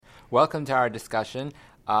Welcome to our discussion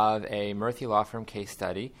of a Murthy Law Firm case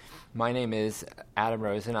study. My name is Adam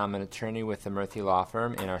Rosen. I'm an attorney with the Murthy Law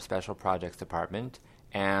Firm in our Special Projects Department.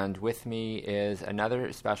 And with me is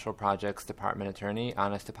another Special Projects Department attorney,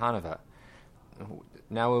 Anna Stepanova.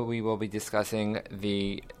 Now we will be discussing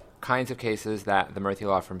the kinds of cases that the Murthy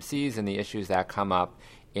Law Firm sees and the issues that come up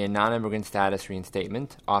in non-immigrant status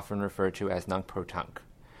reinstatement, often referred to as nunc-pro-tunc.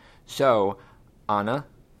 So, Anna.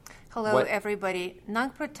 Hello, everybody.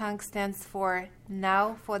 Nunc-pro-tunc stands for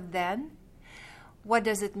now for then. What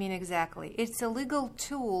does it mean exactly? It's a legal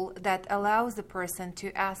tool that allows the person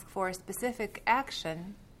to ask for a specific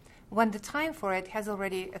action when the time for it has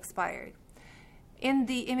already expired. In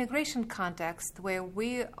the immigration context where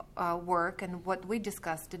we work and what we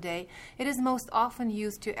discuss today, it is most often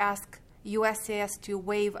used to ask USCIS to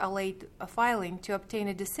waive a late filing to obtain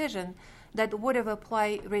a decision that would have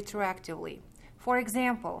applied retroactively. For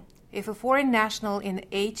example, if a foreign national in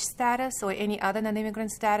H status or any other non-immigrant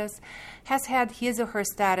status has had his or her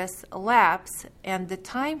status lapse and the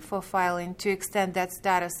time for filing to extend that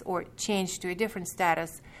status or change to a different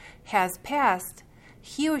status has passed,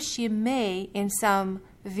 he or she may, in some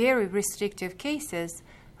very restrictive cases,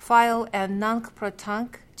 file a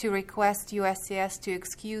nunc-pro-tunc to request USCIS to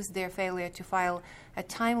excuse their failure to file a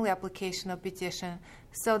timely application or petition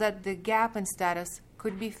so that the gap in status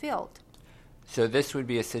could be filled. So this would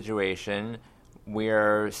be a situation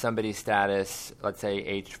where somebody's status, let's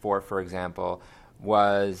say H4, for example,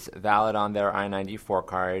 was valid on their I-94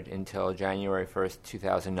 card until January 1st,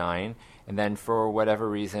 2009, and then for whatever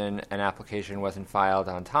reason an application wasn't filed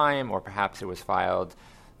on time, or perhaps it was filed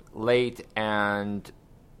late, and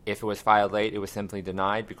if it was filed late, it was simply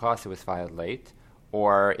denied because it was filed late,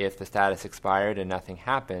 or if the status expired and nothing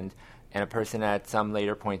happened, and a person at some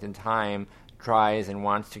later point in time tries and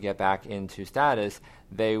wants to get back into status,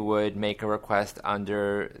 they would make a request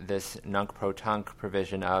under this nunc-pro-tunc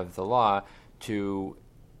provision of the law to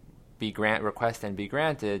request and be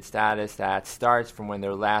granted status that starts from when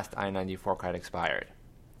their last I-94 card expired.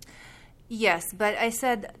 Yes, but I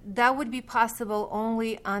said that would be possible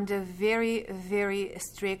only under very, very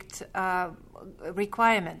strict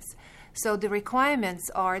requirements. So the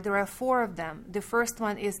requirements there are four of them. The first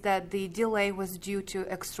one is that the delay was due to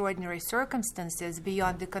extraordinary circumstances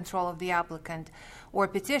beyond the control of the applicant or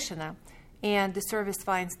petitioner, and the service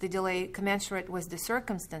finds the delay commensurate with the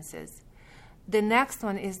circumstances. The next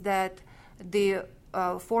one is that the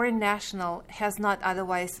foreign national has not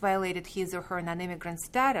otherwise violated his or her non-immigrant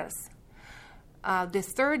status. The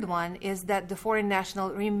third one is that the foreign national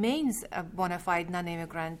remains a bona fide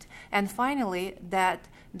non-immigrant. And finally, that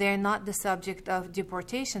they're not the subject of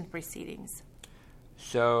deportation proceedings.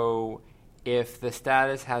 So if the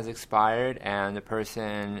status has expired and the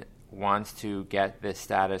person wants to get this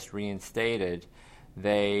status reinstated,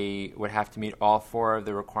 they would have to meet all four of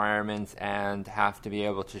the requirements and have to be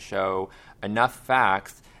able to show enough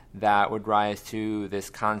facts that would rise to this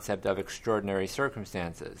concept of extraordinary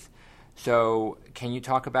circumstances. So can you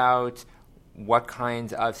talk about what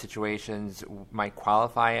kinds of situations might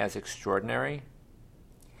qualify as extraordinary?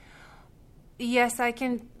 Yes, I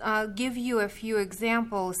can give you a few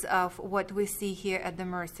examples of what we see here at the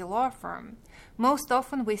Murthy Law Firm. Most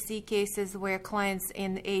often we see cases where clients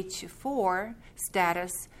in H4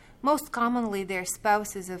 status, most commonly they're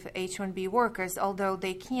spouses of H-1B workers, although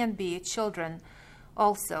they can be children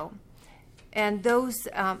also. And those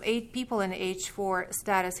 8 people in H4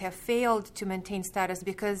 status have failed to maintain status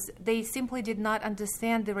because they simply did not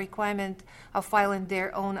understand the requirement of filing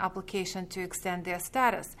their own application to extend their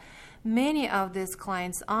status. Many of these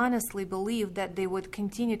clients honestly believed that they would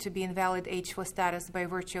continue to be in valid H4 status by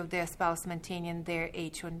virtue of their spouse maintaining their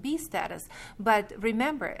H-1B status. But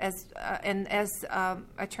remember, as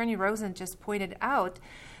Attorney Rosen just pointed out,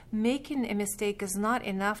 making a mistake is not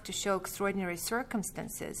enough to show extraordinary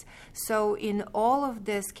circumstances. So in all of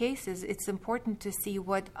these cases, it's important to see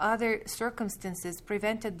what other circumstances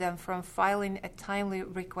prevented them from filing a timely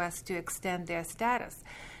request to extend their status.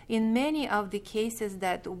 In many of the cases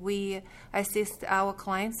that we assist our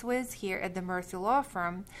clients with here at the Murthy Law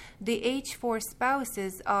Firm, the H4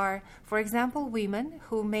 spouses are, for example, women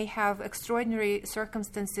who may have extraordinary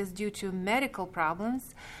circumstances due to medical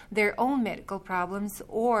problems, their own medical problems,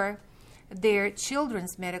 or their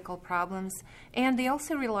children's medical problems, and they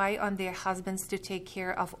also rely on their husbands to take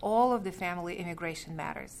care of all of the family immigration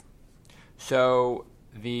matters. So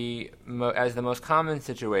as the most common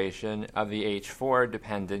situation of the H4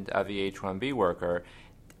 dependent of the H-1B worker,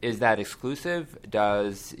 is that exclusive?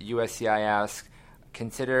 Does USCIS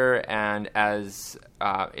consider and as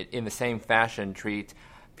in the same fashion treat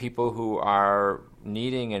people who are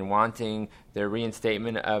needing and wanting their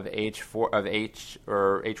reinstatement of H4 of H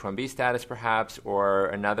or H-1B status perhaps,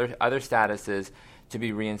 or other statuses to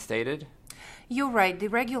be reinstated? You're right. The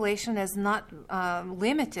regulation is not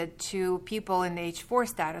limited to people in H4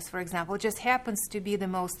 status, for example. It just happens to be the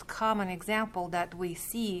most common example that we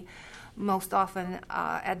see most often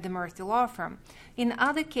at the Murthy Law Firm. In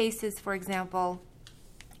other cases, for example,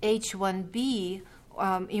 H-1B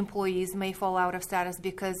employees may fall out of status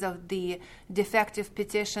because of the defective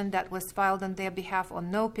petition that was filed on their behalf, or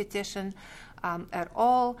no petition at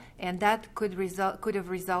all, and that could have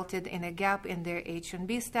resulted in a gap in their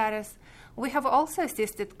H-1B status. We have also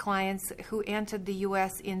assisted clients who entered the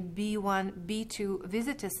U.S. in B1, B2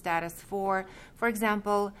 visitor status for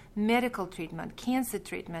example, medical treatment, cancer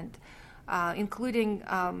treatment, including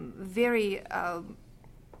very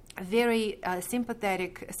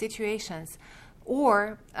sympathetic situations.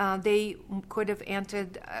 Or they could have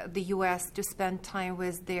entered the U.S. to spend time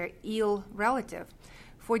with their ill relative.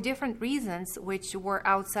 For different reasons, which were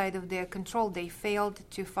outside of their control, they failed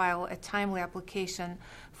to file a timely application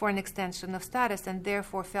for an extension of status and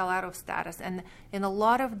therefore fell out of status. And in a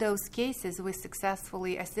lot of those cases, we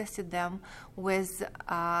successfully assisted them with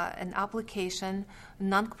an application,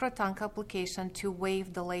 non-protonc application, to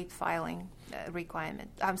waive the late filing requirement.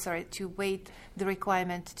 To waive the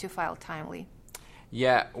requirement to file timely.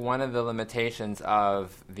 Yeah, one of the limitations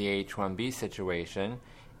of the H-1B situation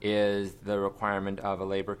is the requirement of a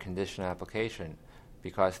labor condition application,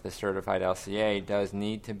 because the certified LCA does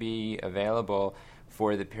need to be available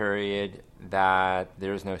for the period that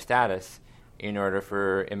there is no status in order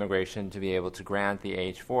for immigration to be able to grant the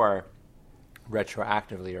H-4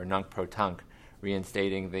 retroactively or nunc-pro-tunc,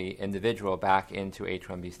 reinstating the individual back into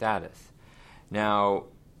H-1B status. Now,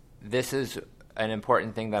 this is an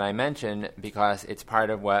important thing that I mention because it's part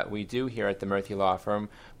of what we do here at the Murthy Law Firm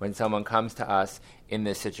when someone comes to us in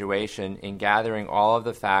this situation, in gathering all of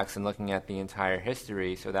the facts and looking at the entire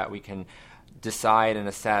history so that we can decide and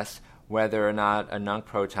assess whether or not a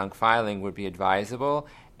nunc-pro-tunc filing would be advisable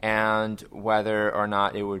and whether or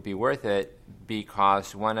not it would be worth it,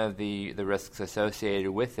 because one of the risks associated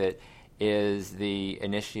with it is the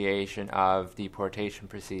initiation of deportation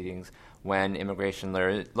proceedings when immigration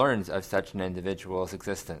learns of such an individual's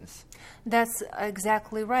existence. That's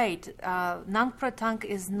exactly right. Nunc-pro-tunc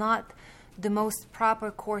is not the most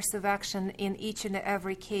proper course of action in each and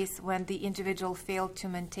every case when the individual failed to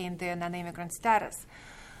maintain their non-immigrant status.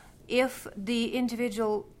 If the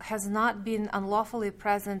individual has not been unlawfully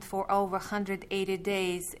present for over 180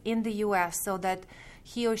 days in the U.S. so that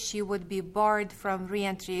he or she would be barred from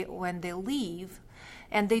reentry when they leave,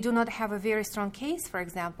 and they do not have a very strong case, for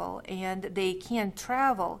example, and they can't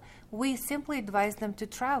travel, we simply advise them to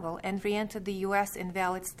travel and re-enter the U.S. in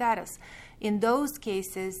valid status. In those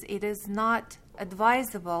cases, it is not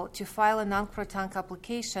advisable to file a nunc-pro-tunc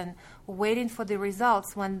application waiting for the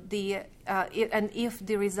results and if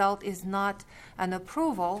the result is not an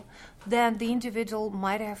approval, then the individual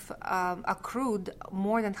might have accrued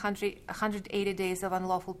more than 180 days of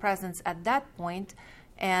unlawful presence at that point,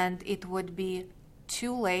 and it would be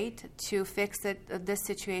too late to fix this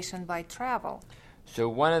situation by travel. So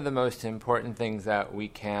one of the most important things that we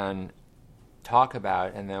can talk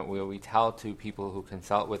about and that we tell to people who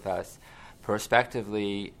consult with us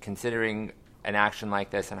prospectively considering an action like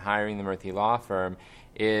this and hiring the Murthy Law Firm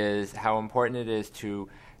is how important it is to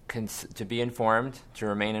be informed, to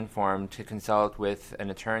remain informed, to consult with an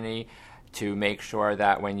attorney, to make sure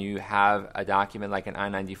that when you have a document like an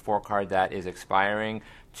I-94 card that is expiring,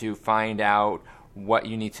 to find out what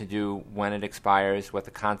you need to do when it expires, what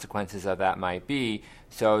the consequences of that might be,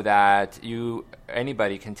 so that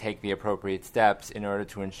anybody can take the appropriate steps in order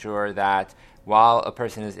to ensure that while a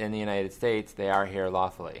person is in the United States, they are here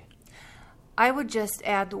lawfully. I would just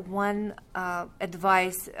add one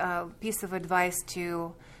piece of advice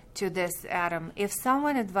to this, Adam. If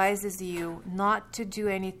someone advises you not to do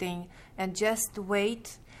anything and just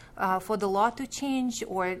wait for the law to change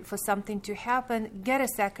or for something to happen, get a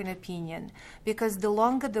second opinion, because the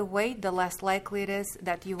longer the wait, the less likely it is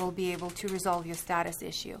that you will be able to resolve your status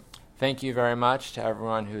issue. Thank you very much to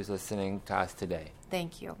everyone who's listening to us today.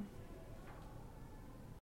 Thank you.